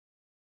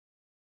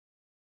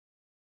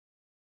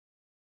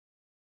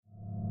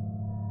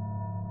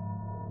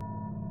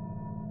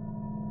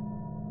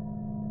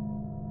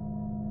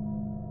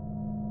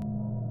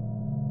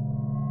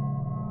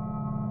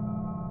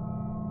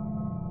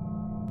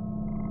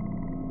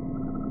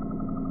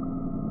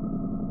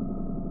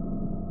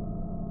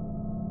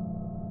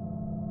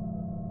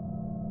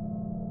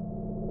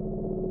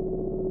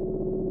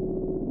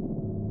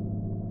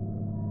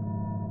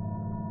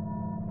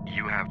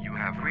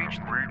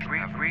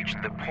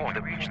the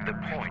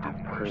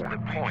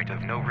point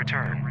of no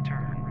return.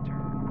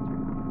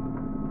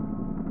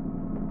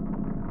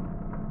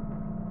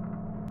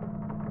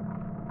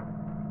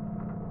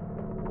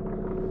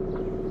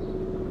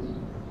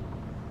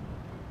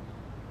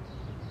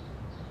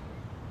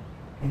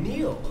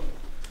 Neil!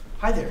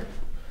 Hi there.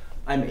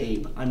 I'm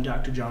Abe. I'm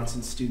Dr.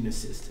 Johnson's student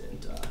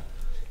assistant.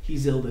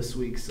 He's ill this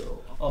week,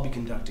 so I'll be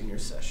conducting your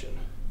session.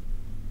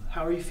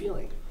 How are you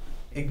feeling?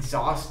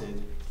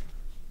 Exhausted.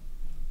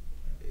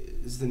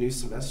 Is the new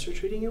semester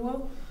treating you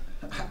well?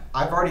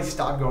 I've already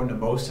stopped going to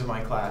most of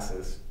my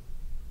classes.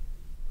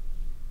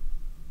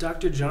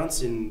 Dr.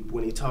 Johnson,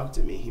 when he talked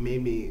to me, he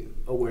made me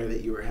aware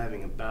that you were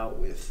having a bout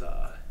with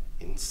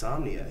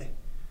insomnia,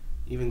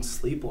 even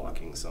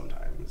sleepwalking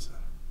sometimes.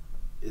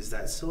 Is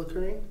that still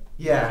occurring?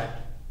 Yeah.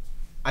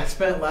 I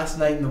spent last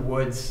night in the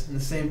woods, in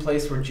the same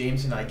place where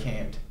James and I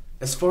camped.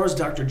 As far as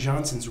Dr.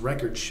 Johnson's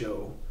records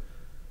show,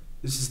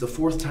 this is the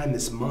 4th time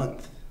this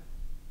month.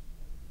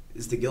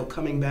 Is the guilt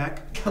coming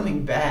back?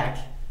 Coming back?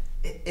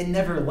 It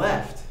never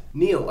left.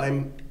 Neil,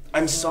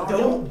 I'm sorry.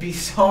 Don't be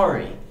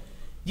sorry.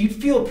 You'd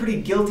feel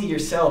pretty guilty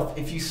yourself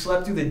if you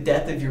slept through the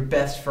death of your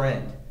best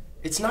friend.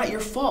 It's not your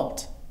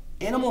fault.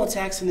 Animal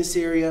attacks in this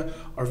area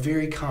are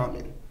very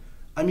common.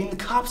 I mean, the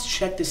cops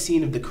checked the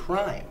scene of the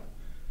crime.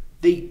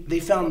 They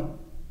found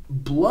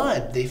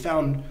blood. They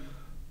found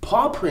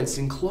paw prints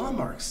and claw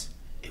marks.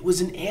 It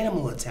was an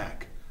animal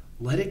attack.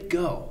 Let it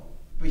go.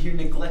 But you're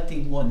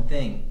neglecting one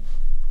thing.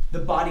 The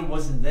body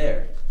wasn't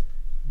there.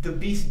 The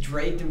beast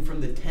dragged him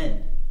from the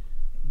tent.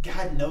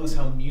 God knows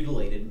how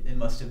mutilated it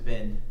must have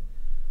been.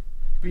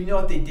 But you know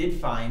what they did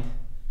find?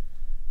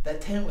 That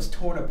tent was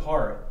torn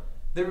apart.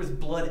 There was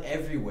blood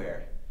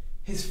everywhere.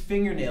 His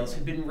fingernails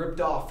had been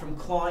ripped off from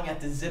clawing at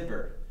the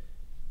zipper.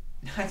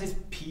 I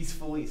just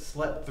peacefully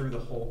slept through the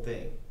whole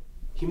thing.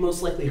 He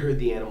most likely heard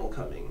the animal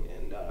coming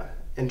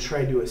and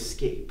tried to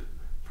escape.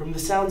 From the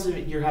sounds of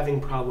it, you're having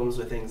problems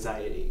with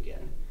anxiety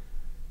again.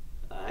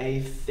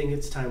 I think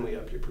it's time we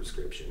up your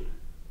prescription.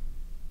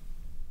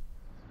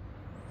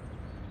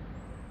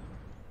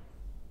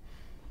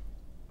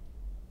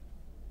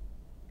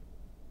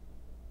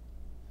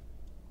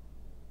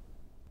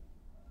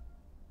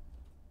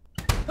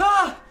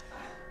 Ah!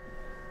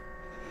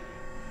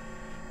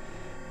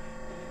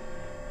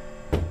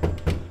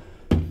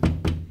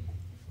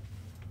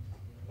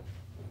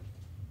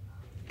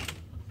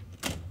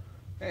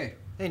 Hey,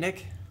 Hey,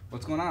 Nick.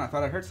 what's going on? I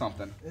thought I heard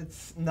something.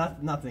 It's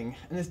nothing.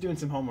 I'm just doing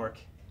some homework.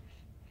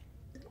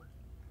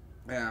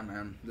 Yeah,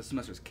 man, this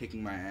semester's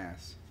kicking my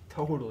ass.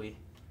 Totally.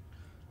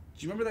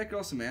 Do you remember that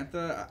girl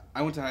Samantha?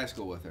 I went to high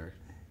school with her.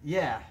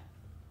 Yeah.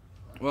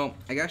 Well,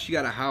 I guess she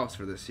got a house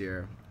for this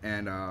year,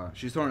 and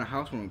she's throwing a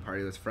housewarming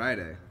party this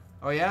Friday.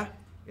 Oh, yeah?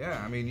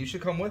 Yeah, I mean, you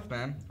should come with,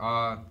 man.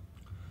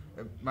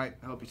 It might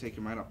help you take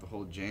your mind off the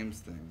whole James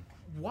thing.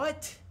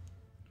 What?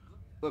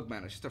 Look,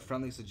 man, it's just a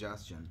friendly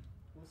suggestion.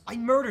 I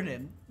murdered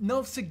him.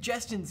 No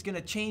suggestion's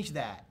gonna change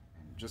that.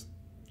 Just,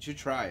 you should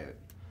try it.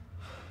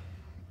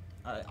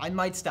 I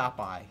might stop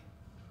by.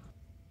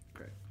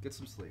 Great, get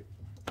some sleep.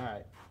 All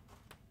right.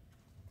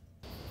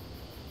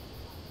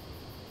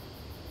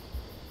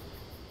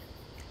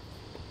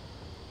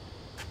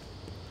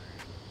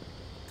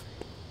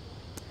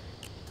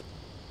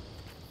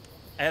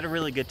 I had a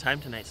really good time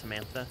tonight,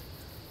 Samantha.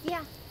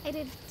 Yeah, I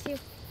did too.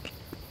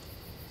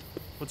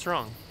 What's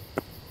wrong?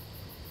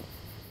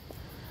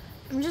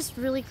 I'm just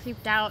really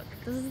creeped out.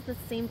 This is the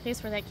same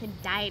place where that kid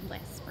died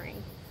last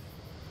spring.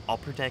 I'll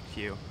protect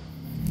you.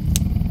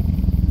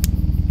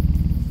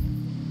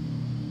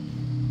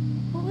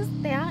 What was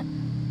that?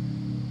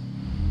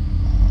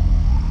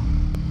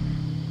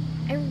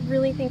 I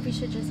really think we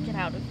should just get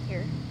out of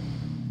here.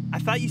 I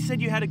thought you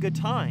said you had a good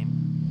time.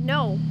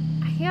 No,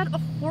 I had a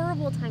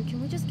horrible time.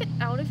 Can we just get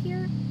out of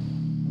here?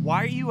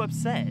 Why are you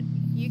upset?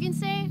 You can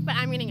say, but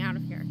I'm getting out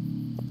of here.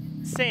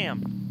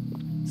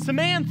 Sam!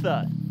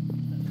 Samantha!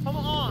 Come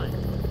on!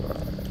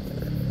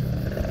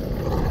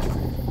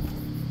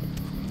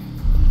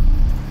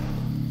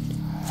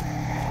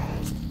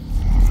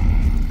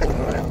 I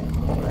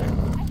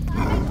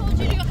told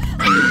you to go.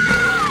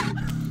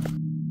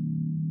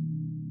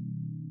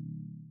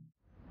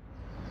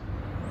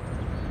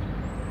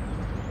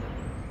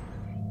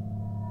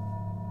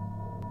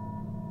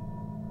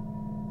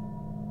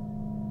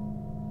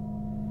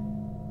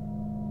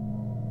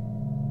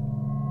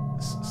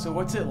 So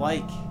what's it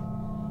like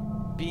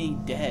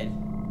being dead?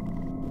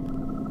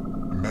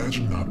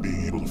 Imagine not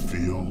being able to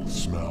feel,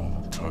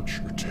 smell, touch,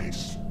 or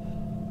taste.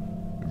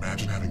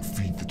 Imagine having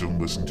feet that don't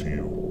listen to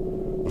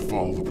you, that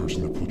follow the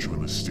person that put you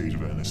in a state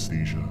of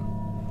anesthesia,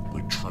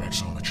 like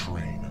tracks on a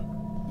train.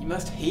 You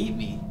must hate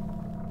me.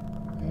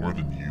 More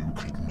than you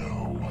could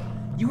know.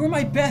 You were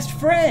my best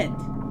friend!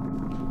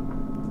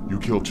 You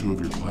killed 2 of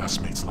your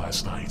classmates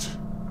last night.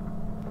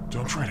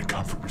 Don't try to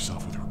comfort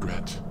yourself with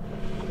regret.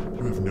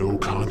 You have no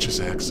conscious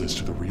access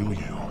to the real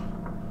you,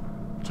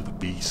 to the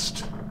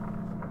beast.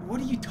 What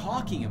are you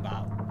talking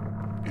about?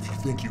 If you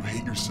think you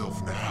hate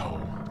yourself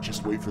now,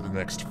 just wait for the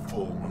next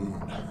full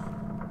moon.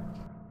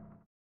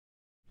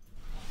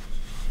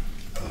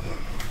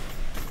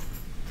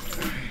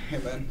 Hey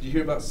man, did you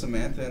hear about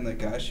Samantha and the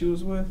guy she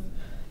was with?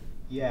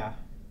 Yeah.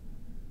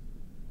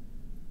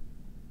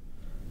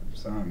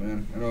 Sorry,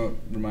 man. I know it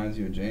reminds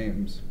you of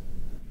James.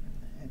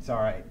 It's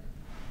alright.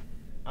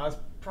 I was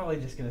probably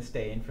just gonna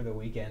stay in for the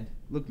weekend.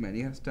 Look, man,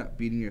 you gotta stop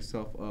beating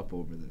yourself up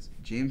over this.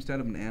 James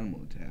died of an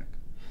animal attack.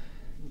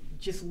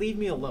 Just leave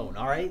me alone,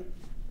 alright?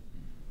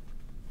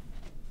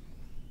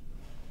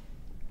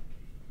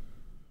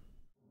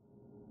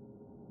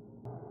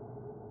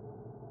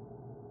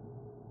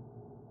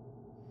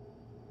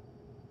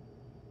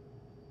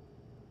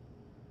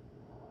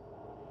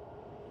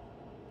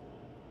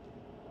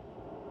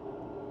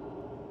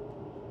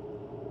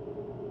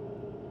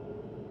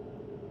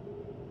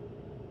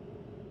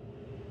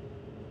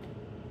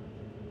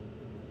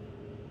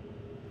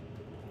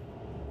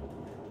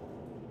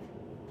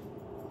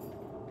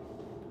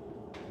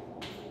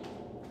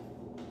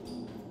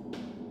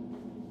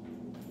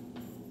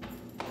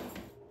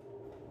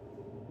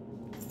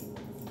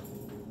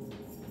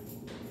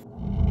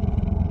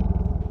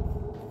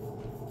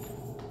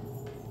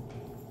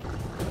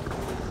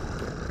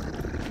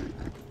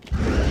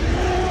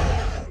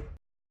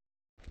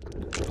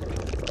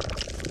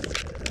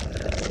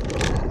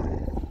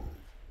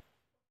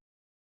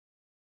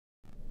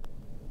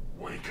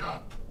 Wake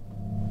up.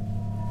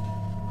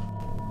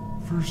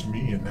 First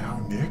me and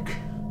now Nick?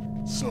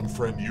 Some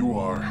friend you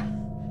are.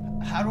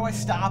 How do I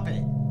stop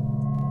it?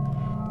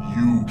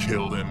 You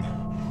killed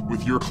him.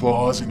 With your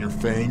claws and your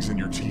fangs and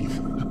your teeth.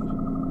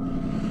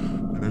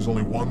 And there's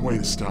only one way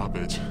to stop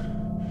it.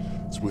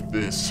 It's with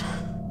this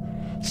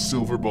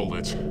silver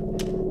bullet.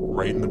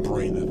 Right in the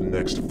brain of the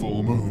next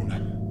full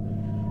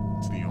moon.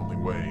 It's the only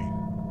way.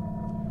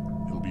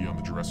 It'll be on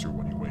the dresser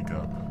when you wake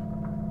up.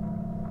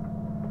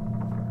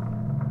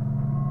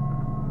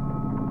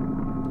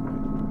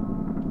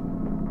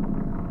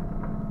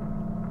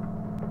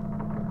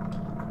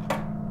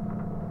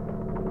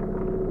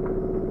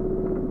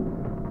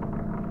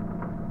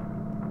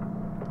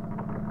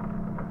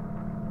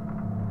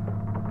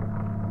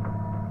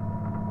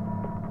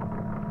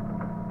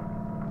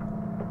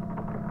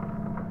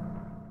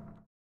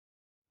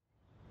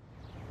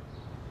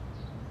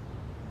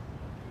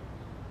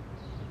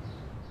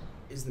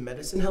 Is the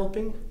medicine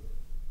helping?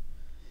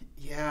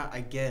 Yeah, I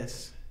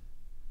guess.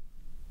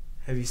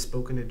 Have you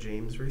spoken to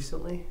James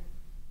recently?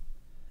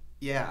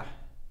 Yeah.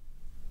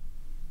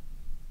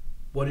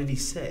 What did he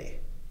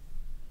say?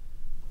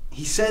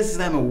 He says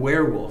that I'm a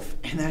werewolf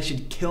and that I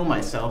should kill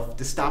myself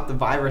to stop the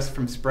virus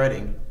from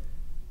spreading.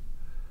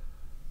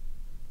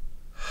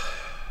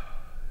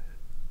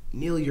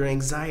 Neil, your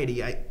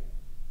anxiety, I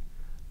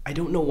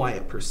don't know why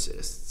it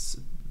persists.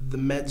 The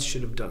meds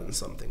should have done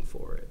something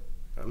for it.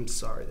 I'm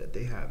sorry that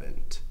they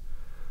haven't.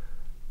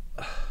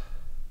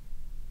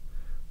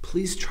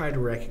 Please try to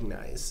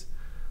recognize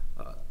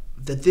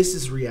that this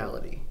is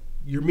reality.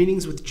 Your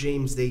meetings with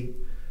James, they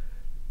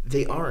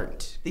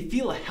aren't. They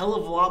feel a hell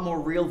of a lot more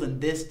real than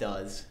this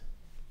does.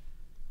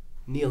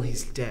 Neil,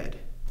 he's dead.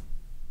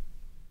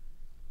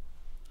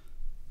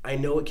 I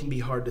know it can be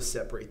hard to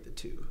separate the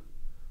two,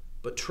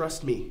 but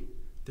trust me,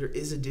 there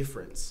is a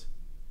difference.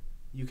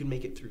 You can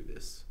make it through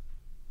this.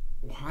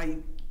 Why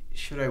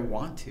should I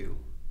want to?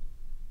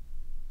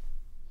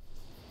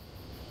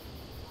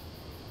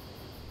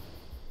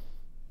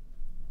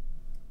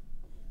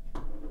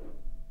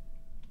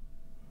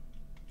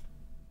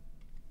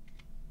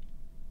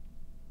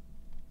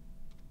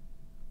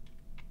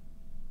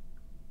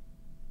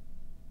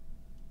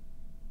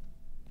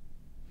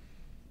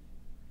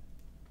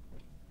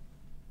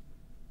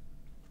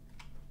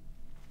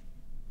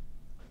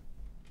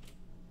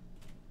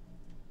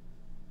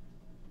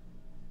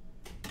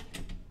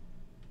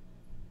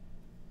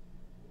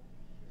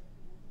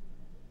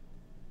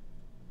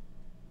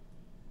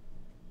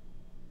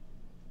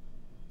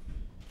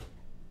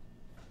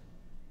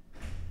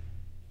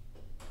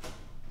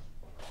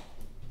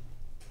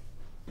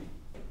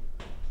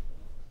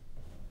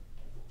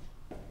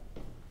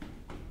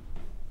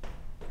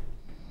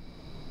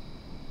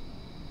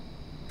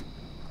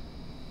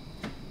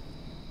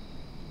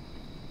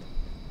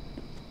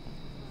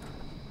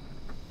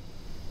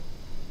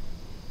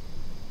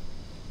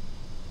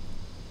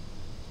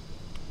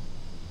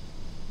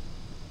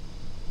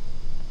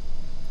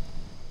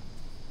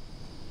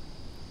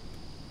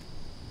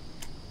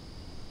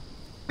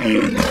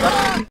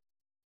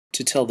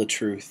 To tell the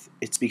truth,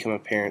 it's become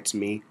apparent to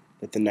me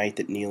that the night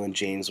that Neil and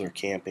James were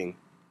camping,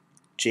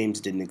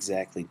 James didn't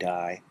exactly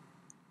die.